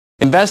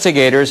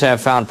Investigators have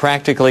found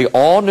practically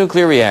all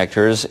nuclear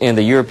reactors in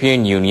the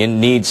European Union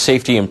need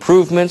safety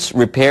improvements,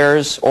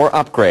 repairs, or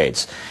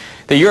upgrades.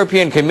 The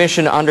European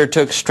Commission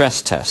undertook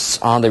stress tests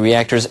on the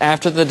reactors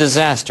after the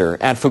disaster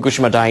at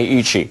Fukushima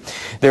Daiichi.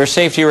 Their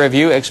safety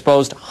review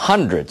exposed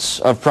hundreds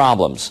of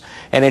problems.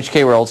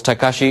 NHK World's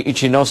Takashi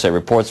Ichinose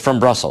reports from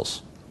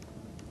Brussels.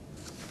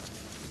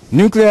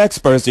 Nuclear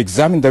experts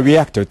examined the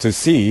reactor to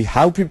see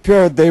how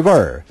prepared they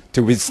were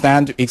to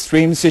withstand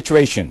extreme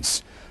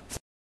situations: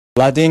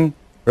 flooding,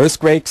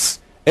 earthquakes,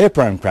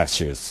 airplane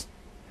crashes.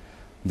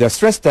 The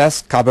stress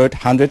test covered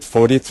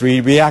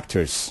 143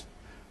 reactors.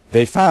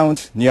 They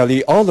found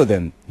nearly all of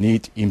them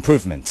need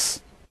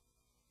improvements.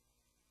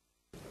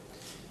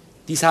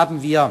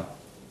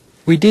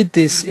 We did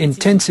this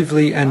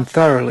intensively and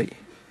thoroughly.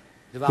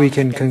 We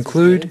can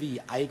conclude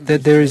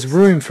that there is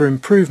room for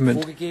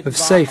improvement of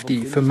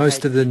safety for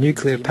most of the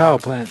nuclear power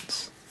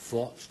plants.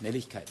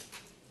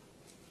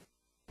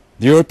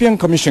 The European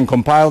Commission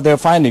compiled their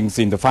findings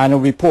in the final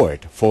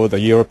report for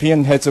the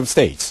European heads of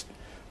states.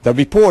 The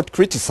report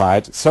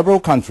criticized several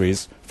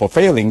countries for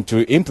failing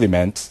to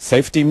implement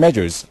safety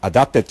measures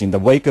adopted in the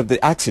wake of the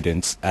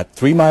accidents at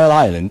 3 Mile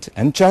Island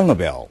and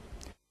Chernobyl.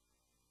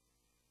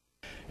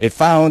 It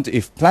found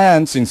if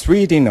plants in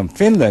Sweden and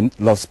Finland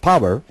lost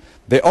power,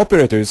 the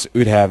operators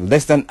would have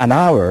less than an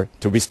hour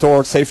to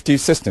restore safety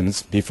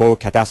systems before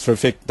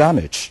catastrophic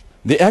damage.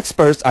 The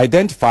experts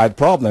identified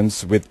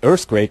problems with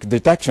earthquake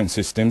detection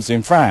systems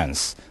in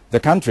France, the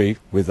country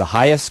with the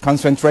highest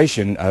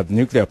concentration of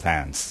nuclear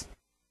plants.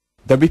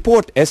 The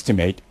report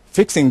estimates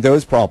fixing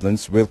those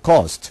problems will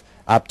cost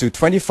up to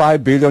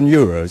 25 billion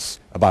euros,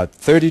 about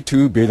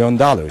 $32 billion.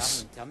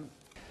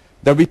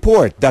 The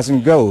report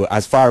doesn't go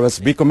as far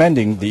as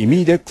recommending the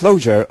immediate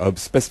closure of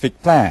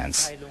specific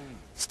plants.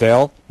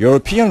 Still,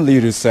 European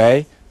leaders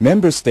say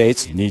member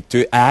states need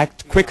to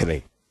act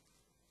quickly.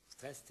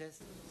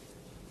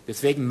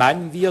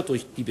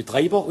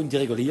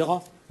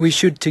 We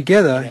should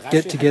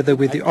get together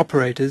with the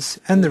operators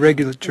and the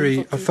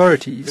regulatory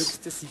authorities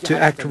to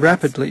act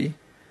rapidly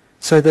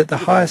so that the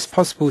highest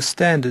possible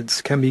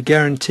standards can be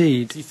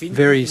guaranteed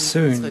very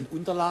soon.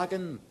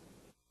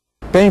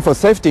 Paying for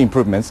safety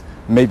improvements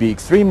may be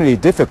extremely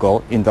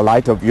difficult in the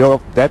light of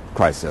Europe's debt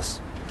crisis.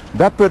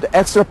 That put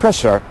extra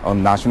pressure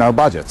on national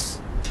budgets.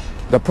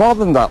 The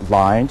problem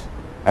outlined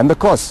and the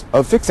cost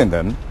of fixing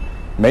them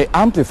may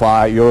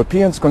amplify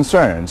Europeans'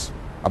 concerns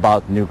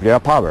about nuclear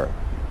power.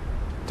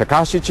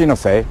 Takashi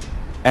Ichinose,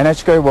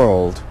 NHK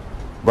World,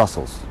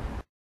 Brussels.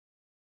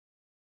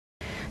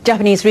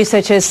 Japanese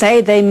researchers say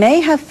they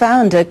may have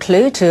found a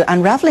clue to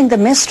unraveling the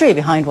mystery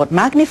behind what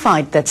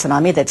magnified the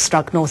tsunami that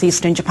struck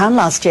northeastern Japan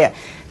last year.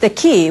 The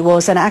key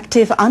was an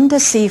active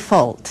undersea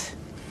fault.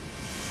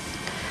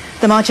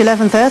 The March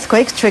 11th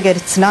earthquake triggered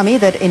a tsunami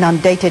that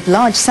inundated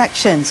large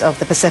sections of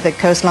the Pacific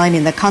coastline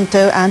in the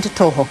Kanto and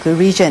Tohoku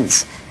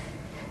regions.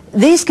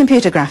 These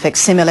computer graphics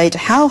simulate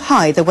how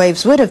high the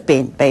waves would have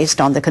been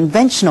based on the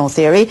conventional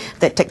theory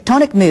that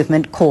tectonic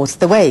movement caused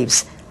the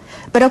waves.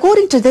 But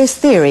according to this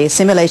theory,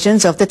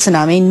 simulations of the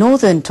tsunami in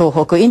northern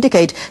Tohoku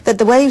indicate that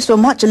the waves were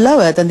much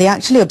lower than the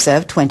actually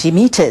observed 20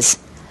 meters.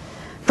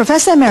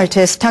 Professor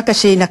Emeritus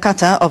Takashi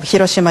Nakata of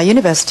Hiroshima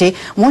University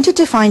wanted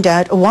to find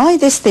out why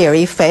this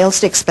theory fails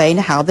to explain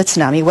how the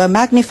tsunami were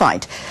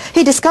magnified.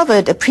 He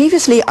discovered a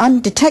previously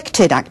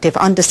undetected active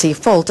undersea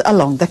fault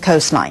along the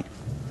coastline.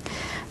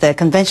 The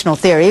conventional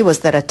theory was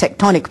that a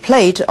tectonic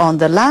plate on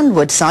the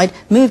landward side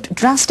moved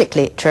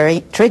drastically,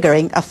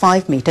 triggering a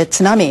 5-meter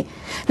tsunami.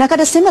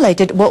 Nakata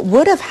simulated what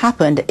would have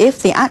happened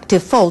if the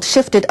active fault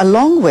shifted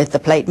along with the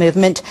plate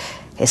movement.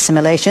 His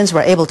simulations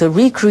were able to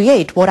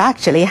recreate what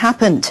actually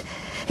happened.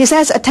 He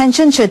says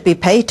attention should be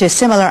paid to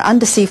similar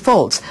undersea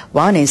faults.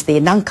 One is the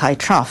Nankai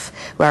Trough,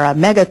 where a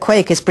mega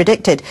quake is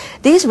predicted.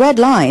 These red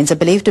lines are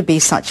believed to be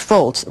such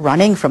faults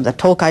running from the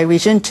Tokai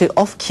region to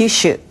off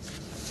Kyushu.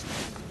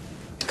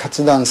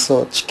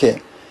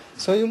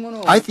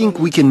 I think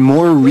we can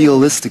more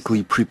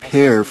realistically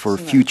prepare for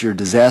future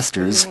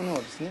disasters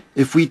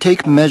if we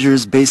take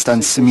measures based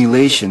on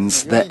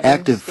simulations that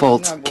active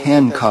faults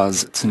can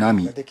cause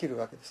tsunami.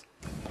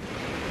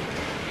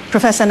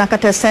 Professor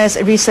Nakata says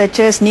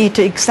researchers need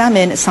to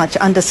examine such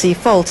undersea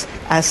faults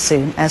as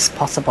soon as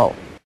possible.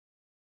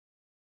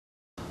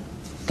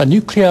 The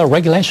Nuclear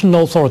Regulation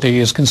Authority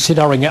is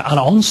considering an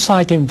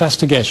on-site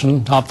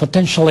investigation of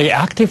potentially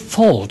active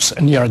faults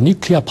near a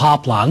nuclear power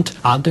plant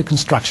under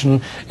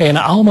construction in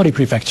Aomori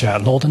Prefecture,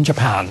 northern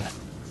Japan.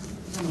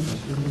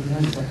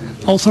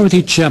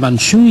 Authority Chairman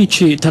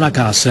Shunichi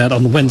Tanaka said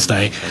on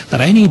Wednesday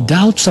that any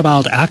doubts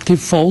about active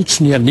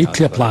faults near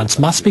nuclear plants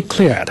must be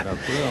cleared.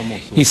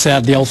 He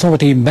said the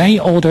authority may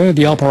order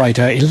the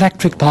operator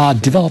Electric Power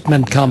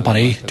Development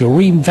Company to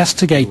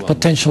reinvestigate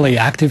potentially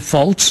active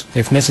faults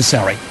if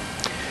necessary.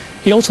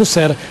 He also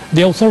said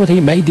the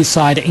authority may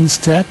decide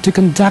instead to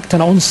conduct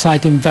an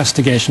on-site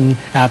investigation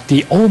at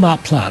the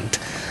Ohma plant.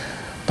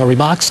 The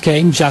remarks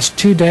came just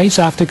 2 days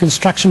after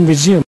construction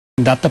resumed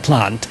at the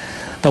plant.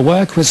 The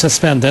work was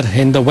suspended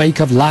in the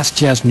wake of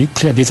last year's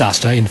nuclear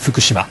disaster in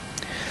Fukushima.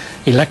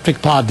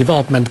 Electric power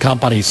development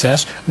company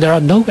says there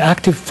are no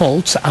active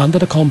faults under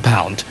the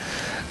compound.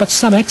 But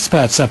some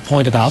experts have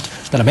pointed out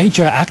that a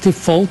major active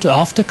fault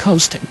off the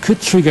coast could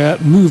trigger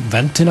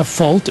movement in a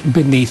fault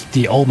beneath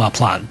the Ohma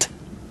plant.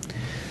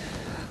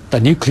 The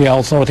Nuclear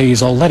Authority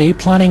is already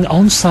planning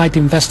on-site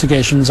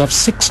investigations of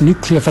 6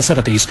 nuclear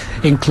facilities,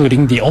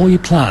 including the OE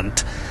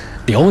plant.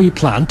 The OE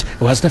plant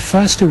was the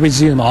first to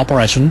resume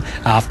operation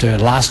after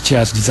last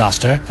year's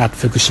disaster at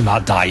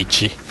Fukushima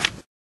Daiichi.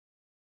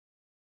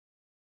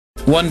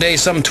 One day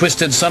some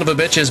twisted son of a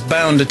bitch is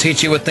bound to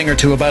teach you a thing or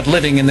two about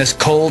living in this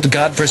cold,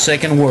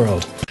 godforsaken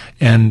world.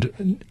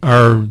 And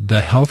are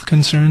the health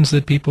concerns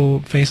that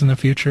people face in the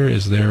future,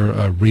 is there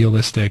a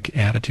realistic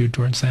attitude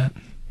towards that?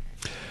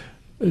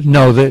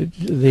 No,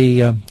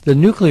 the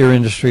nuclear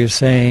industry is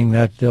saying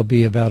that there'll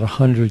be about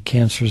 100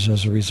 cancers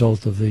as a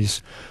result of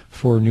these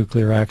 4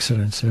 nuclear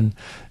accidents, and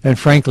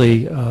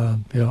frankly,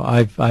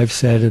 I've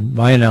said, and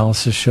my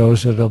analysis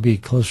shows that it'll be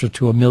closer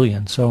to 1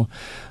 million. So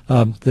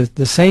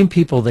the same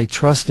people they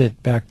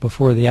trusted back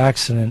before the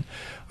accident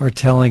are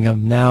telling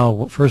them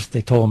now. First,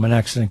 they told them an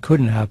accident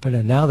couldn't happen,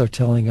 and now they're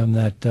telling them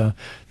that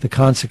the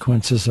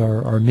consequences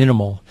are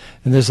minimal.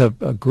 And there's a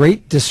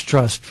great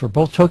distrust for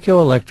both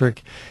Tokyo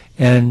Electric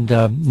and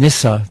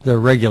NISA, the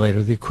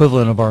regulator, the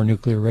equivalent of our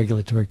Nuclear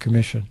Regulatory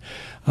Commission.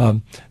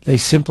 They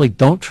simply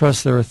don't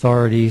trust their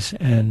authorities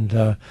and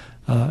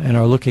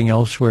are looking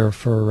elsewhere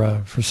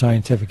for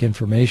scientific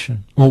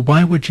information. Well,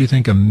 why would you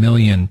think 1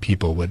 million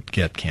people would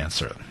get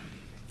cancer?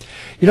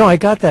 You know, I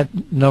got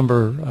that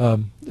number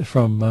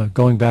from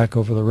going back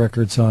over the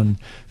records on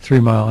 3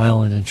 Mile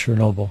Island in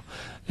Chernobyl,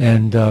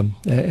 and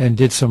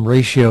did some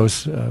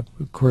ratios.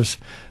 Of course,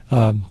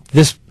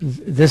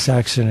 this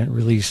accident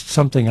released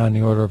something on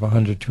the order of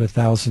 100 to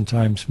 1,000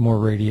 times more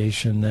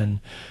radiation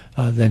than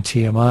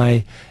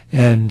TMI,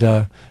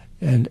 and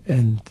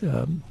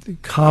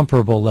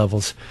comparable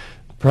levels,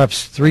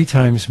 perhaps 3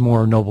 times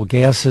more noble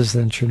gases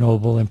than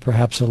Chernobyl, and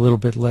perhaps a little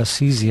bit less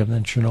cesium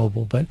than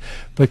Chernobyl,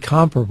 but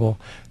comparable,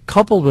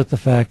 coupled with the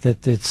fact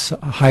that it's a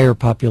higher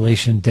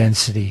population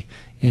density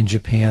in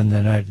Japan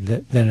than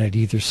at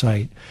either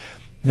site.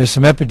 There's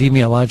some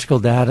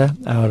epidemiological data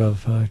out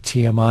of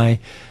TMI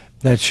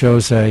that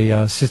shows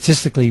a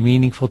statistically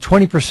meaningful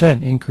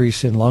 20%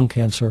 increase in lung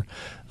cancer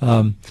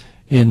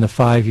in the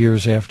 5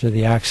 years after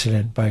the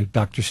accident by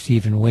Dr.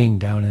 Stephen Wing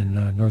down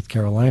in North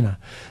Carolina.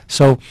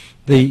 So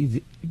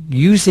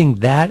using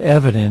that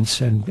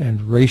evidence and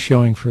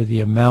ratioing for the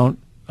amount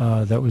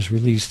that was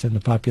released in the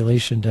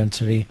population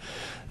density,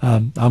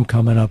 I'm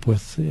coming up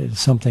with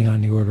something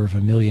on the order of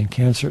 1 million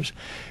cancers.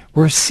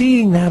 We're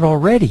seeing that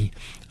already.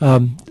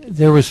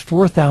 There was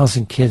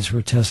 4,000 kids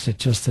were tested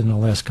just in the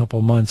last couple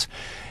of months,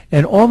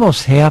 and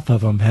almost half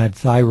of them had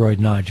thyroid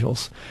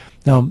nodules.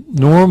 Now,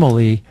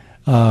 normally,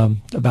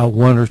 about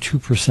 1 or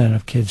 2%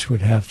 of kids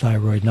would have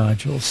thyroid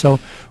nodules. So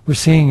we're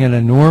seeing an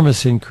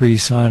enormous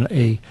increase on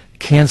a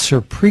cancer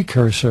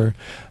precursor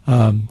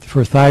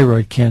for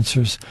thyroid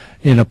cancers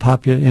in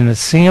a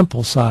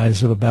sample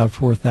size of about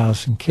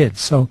 4,000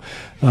 kids. So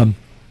I'm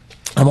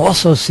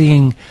also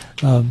seeing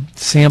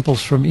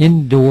samples from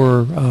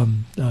indoor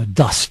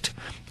dust.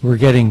 We're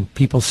getting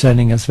people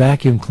sending us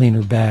vacuum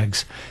cleaner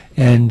bags,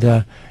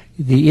 and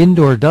the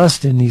indoor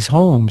dust in these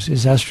homes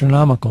is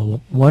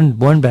astronomical.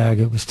 One bag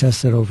that was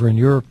tested over in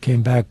Europe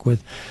came back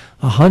with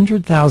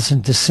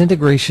 100,000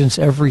 disintegrations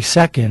every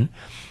second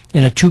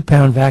in a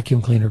 2-pound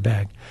vacuum cleaner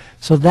bag.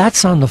 So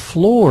that's on the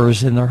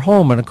floors in their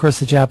home, and of course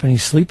the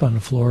Japanese sleep on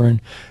the floor and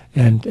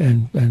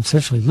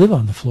essentially live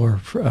on the floor,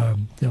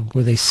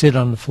 where they sit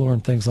on the floor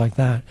and things like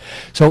that.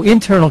 So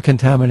internal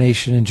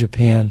contamination in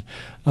Japan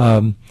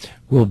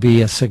will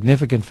be a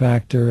significant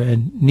factor,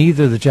 and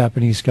neither the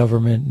Japanese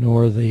government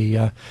nor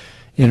the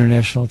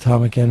International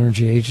Atomic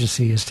Energy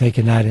Agency has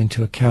taken that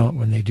into account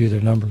when they do their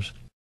numbers.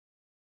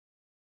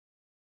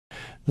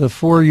 The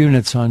 4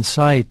 units on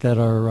site that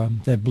are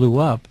that blew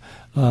up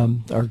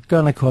are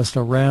going to cost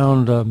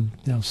around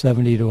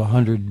 $70 to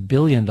 $100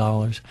 billion,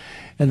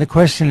 and the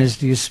question is,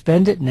 do you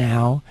spend it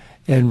now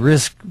and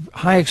risk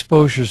high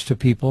exposures to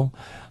people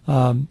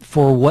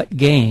for what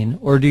gain,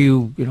 or do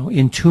you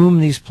entomb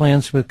these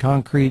plants with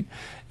concrete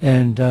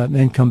and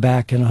come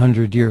back in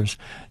 100 years?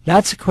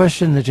 That's a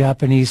question the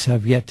Japanese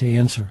have yet to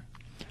answer.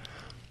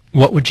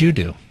 What would you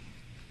do?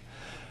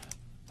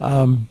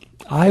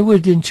 I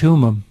would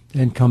entomb them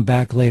and come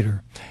back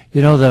later.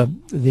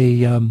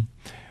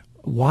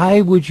 Why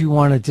would you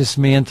want to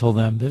dismantle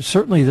them?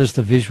 There's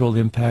the visual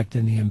impact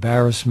and the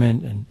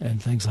embarrassment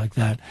and things like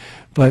that.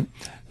 But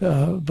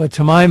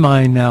to my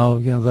mind now,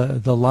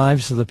 the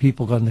lives of the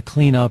people going to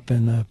clean up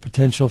and the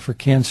potential for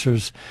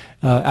cancers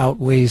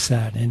outweighs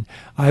that. And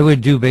I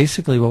would do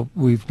basically what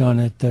we've done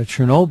at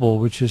Chernobyl,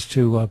 which is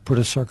to put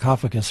a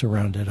sarcophagus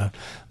around it.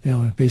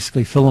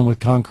 Basically fill them with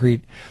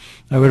concrete.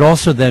 I would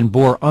also then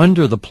bore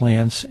under the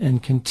plants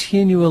and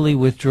continually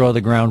withdraw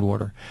the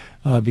groundwater.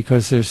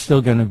 Because there's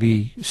still going to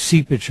be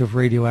seepage of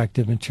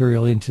radioactive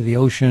material into the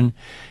ocean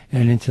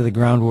and into the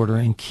groundwater,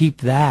 and keep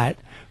that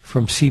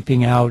from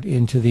seeping out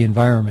into the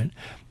environment.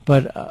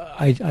 but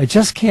I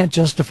just can't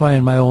justify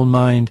in my own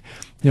mind,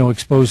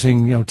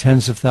 exposing,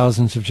 tens of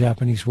thousands of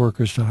Japanese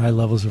workers to high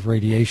levels of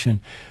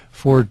radiation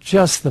for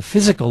just the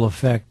physical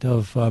effect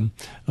of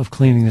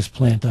cleaning this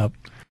plant up.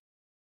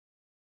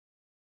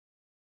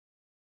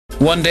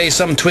 One day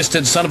some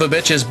twisted son of a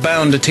bitch is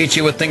bound to teach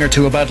you a thing or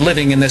two about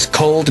living in this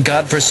cold,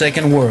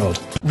 God-forsaken world.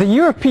 The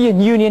European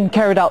Union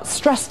carried out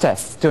stress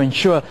tests to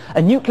ensure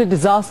a nuclear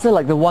disaster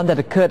like the one that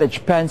occurred at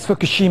Japan's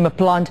Fukushima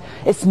plant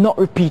is not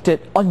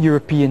repeated on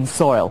European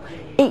soil.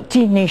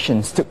 18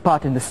 nations took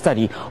part in the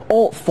study,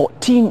 all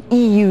 14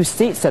 EU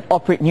states that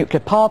operate nuclear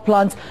power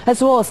plants,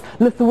 as well as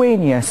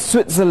Lithuania,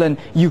 Switzerland,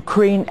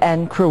 Ukraine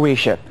and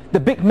Croatia. The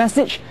big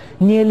message?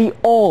 Nearly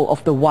all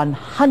of the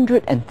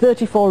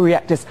 134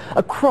 reactors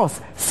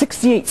across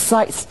 68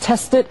 sites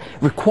tested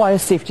require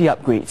safety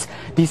upgrades.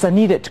 These are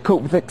needed to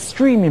cope with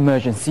extreme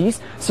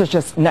emergencies such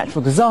as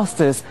natural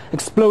disasters,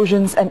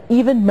 explosions and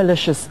even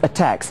malicious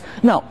attacks.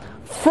 Now,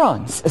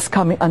 France is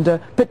coming under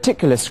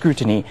particular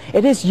scrutiny.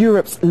 It is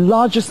Europe's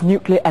largest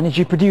nuclear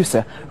energy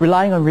producer,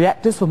 relying on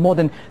reactors for more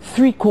than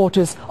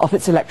 3/4 of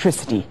its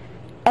electricity.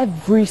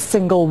 Every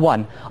single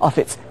one of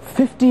its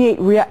 58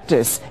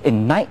 reactors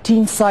in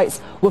 19 sites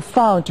were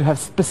found to have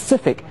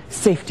specific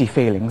safety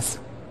failings.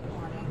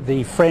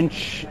 The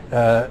French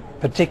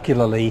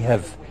particularly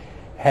have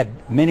had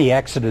many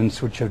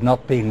accidents which have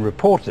not been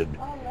reported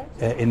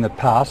in the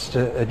past.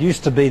 It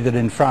used to be that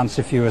in France,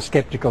 if you were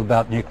skeptical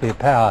about nuclear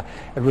power,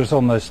 it was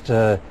almost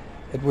the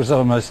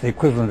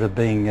equivalent of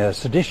being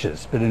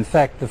seditious. But in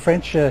fact, the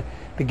French are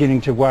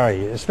beginning to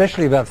worry,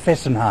 especially about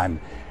Fessenheim,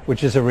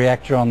 which is a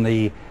reactor on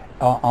the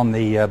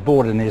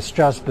border near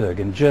Strasbourg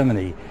in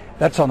Germany.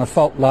 That's on a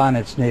fault line.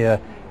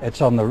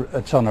 It's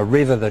on a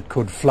river that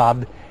could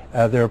flood.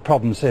 There are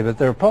problems there, but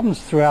there are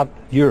problems throughout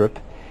Europe,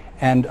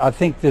 and I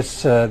think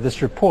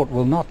this report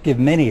will not give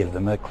many of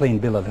them a clean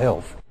bill of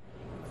health.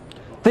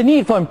 The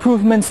need for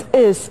improvements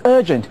is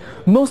urgent.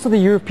 Most of the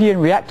European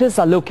reactors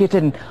are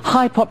located in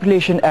high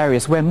population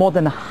areas where more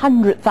than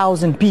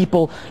 100,000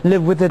 people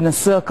live within a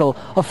circle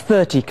of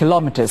 30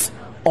 kilometers.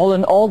 All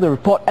in all, the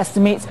report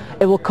estimates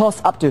it will cost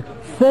up to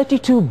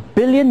 $32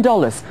 billion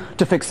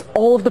to fix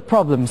all of the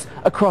problems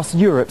across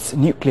Europe's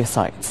nuclear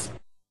sites.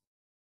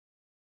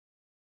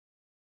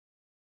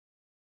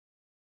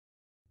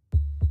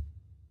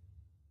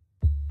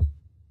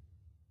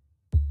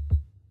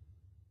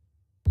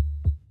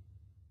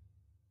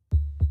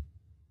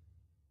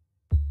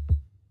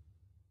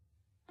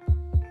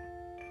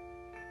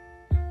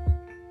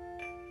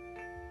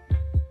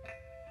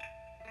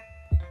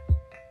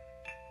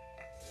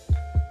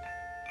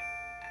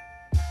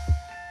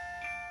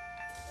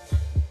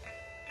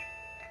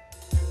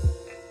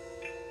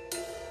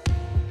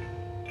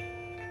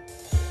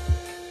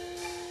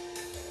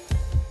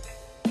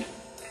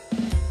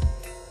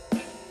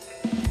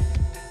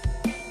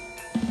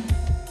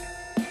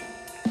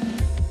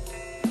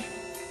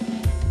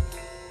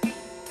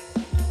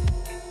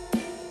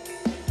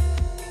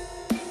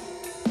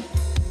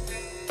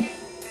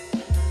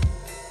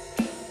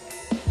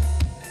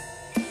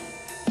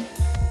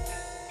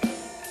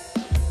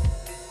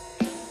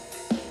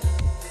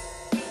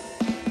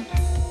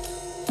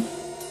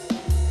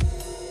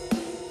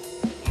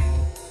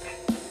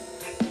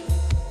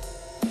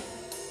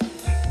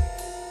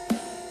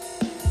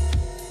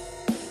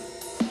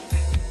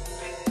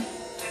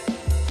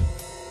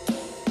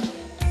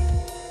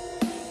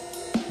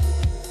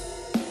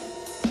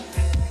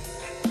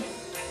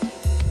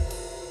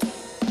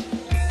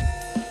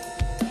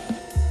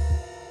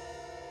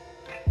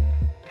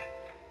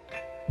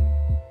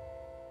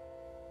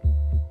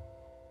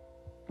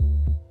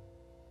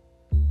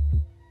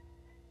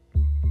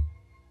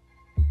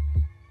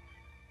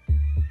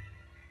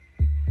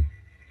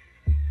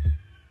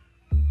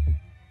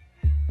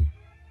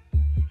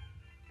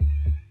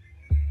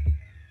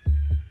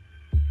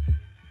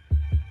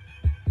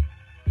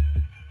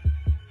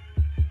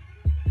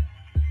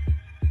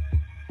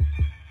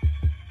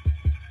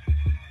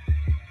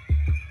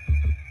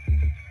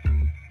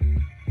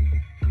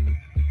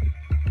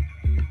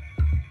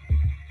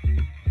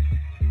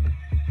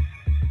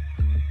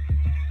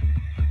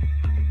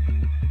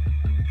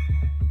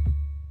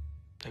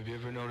 Have you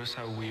ever noticed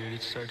how weird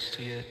it starts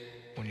to get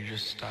when you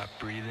just stop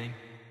breathing?